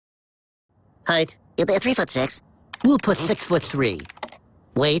Height? 3'6". We'll put 6'3".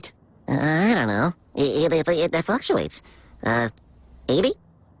 Weight? I don't know. It fluctuates. 80?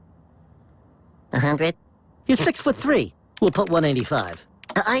 100? You're 6'3". We'll put 185.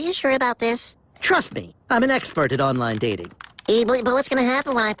 Are you sure about this? Trust me, I'm an expert at online dating. But what's gonna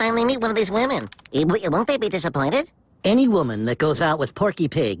happen when I finally meet one of these women? Won't they be disappointed? Any woman that goes out with Porky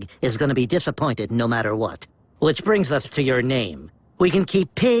Pig is going to be disappointed no matter what. Which brings us to your name. We can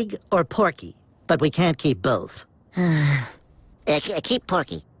keep Pig or Porky, but we can't keep both. Keep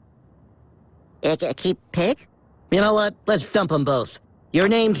Porky. Keep Pig? You know what? Let's dump them both. Your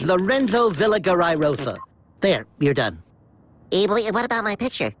name's Lorenzo Villagarairosa. There, you're done. What about my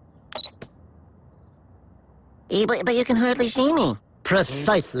picture? But you can hardly see me.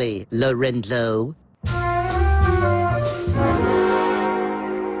 Precisely, Lorenzo.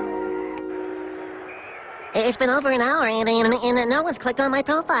 It's been over an hour and no one's clicked on my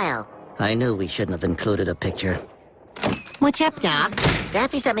profile. I knew we shouldn't have included a picture. What's up, Doc?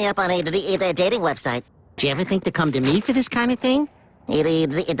 Daffy set me up on a dating website. Do you ever think to come to me for this kind of thing?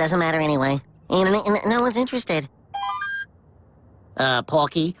 It doesn't matter anyway. No one's interested.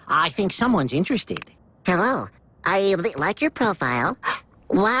 Porky, I think someone's interested. Hello. I like your profile.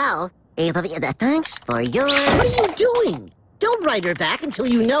 Wow. Thanks for your... What are you doing? Don't write her back until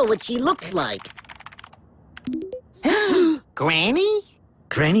you know what she looks like. Granny?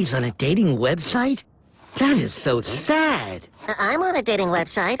 Granny's on a dating website? That is so sad. I'm on a dating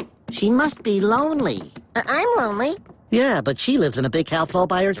website. She must be lonely. I'm lonely. Yeah, but she lives in a big house all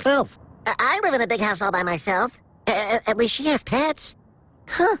by herself. I live in a big house all by myself. At least she has pets.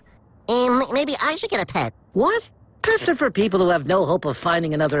 Huh. Maybe I should get a pet. What? Pets are for people who have no hope of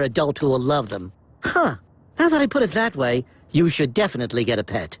finding another adult who will love them. Huh. Now that I put it that way, you should definitely get a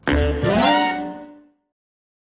pet.